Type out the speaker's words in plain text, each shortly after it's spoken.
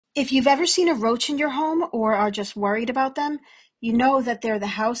If you've ever seen a roach in your home or are just worried about them, you know that they're the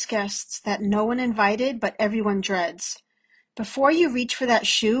house guests that no one invited but everyone dreads. Before you reach for that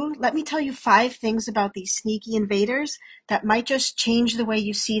shoe, let me tell you 5 things about these sneaky invaders that might just change the way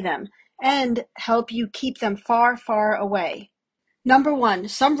you see them and help you keep them far, far away. Number 1,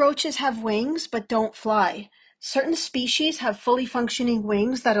 some roaches have wings but don't fly. Certain species have fully functioning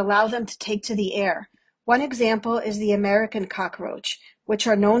wings that allow them to take to the air. One example is the American cockroach, which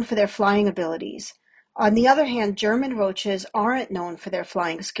are known for their flying abilities. On the other hand, German roaches aren't known for their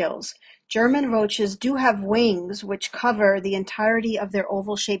flying skills. German roaches do have wings which cover the entirety of their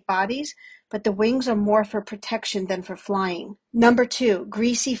oval-shaped bodies, but the wings are more for protection than for flying. Number 2,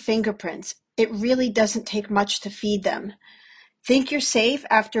 greasy fingerprints. It really doesn't take much to feed them. Think you're safe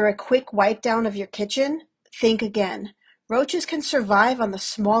after a quick wipe down of your kitchen? Think again. Roaches can survive on the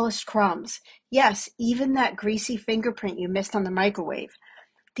smallest crumbs. Yes, even that greasy fingerprint you missed on the microwave.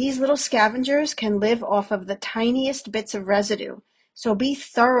 These little scavengers can live off of the tiniest bits of residue, so be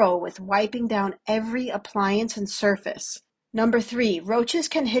thorough with wiping down every appliance and surface. Number 3, roaches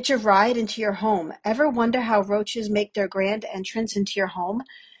can hitch a ride into your home. Ever wonder how roaches make their grand entrance into your home?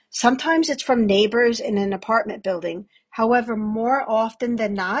 Sometimes it's from neighbors in an apartment building. However, more often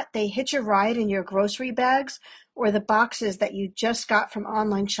than not, they hitch a ride in your grocery bags or the boxes that you just got from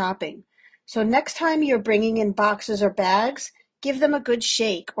online shopping. So next time you're bringing in boxes or bags, give them a good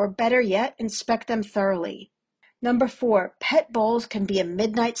shake, or better yet, inspect them thoroughly. Number 4, pet bowls can be a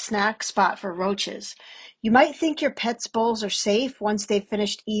midnight snack spot for roaches. You might think your pet's bowls are safe once they've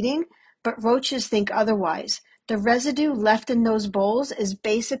finished eating, but roaches think otherwise. The residue left in those bowls is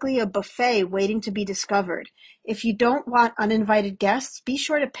basically a buffet waiting to be discovered. If you don't want uninvited guests, be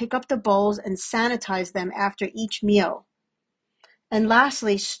sure to pick up the bowls and sanitize them after each meal. And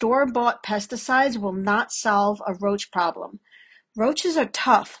lastly, store-bought pesticides will not solve a roach problem. Roaches are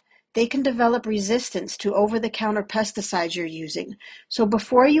tough. They can develop resistance to over-the-counter pesticides you're using. So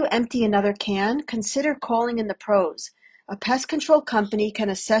before you empty another can, consider calling in the pros. A pest control company can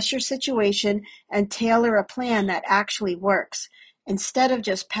assess your situation and tailor a plan that actually works, instead of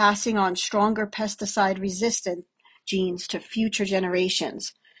just passing on stronger pesticide-resistant genes to future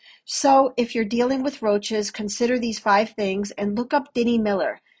generations. So if you're dealing with roaches, consider these 5 things and look up Dini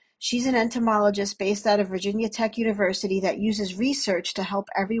Miller. She's an entomologist based out of Virginia Tech University that uses research to help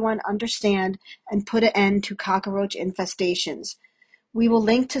everyone understand and put an end to cockroach infestations. We will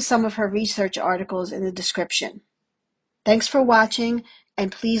link to some of her research articles in the description. Thanks for watching,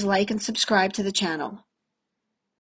 and please like and subscribe to the channel.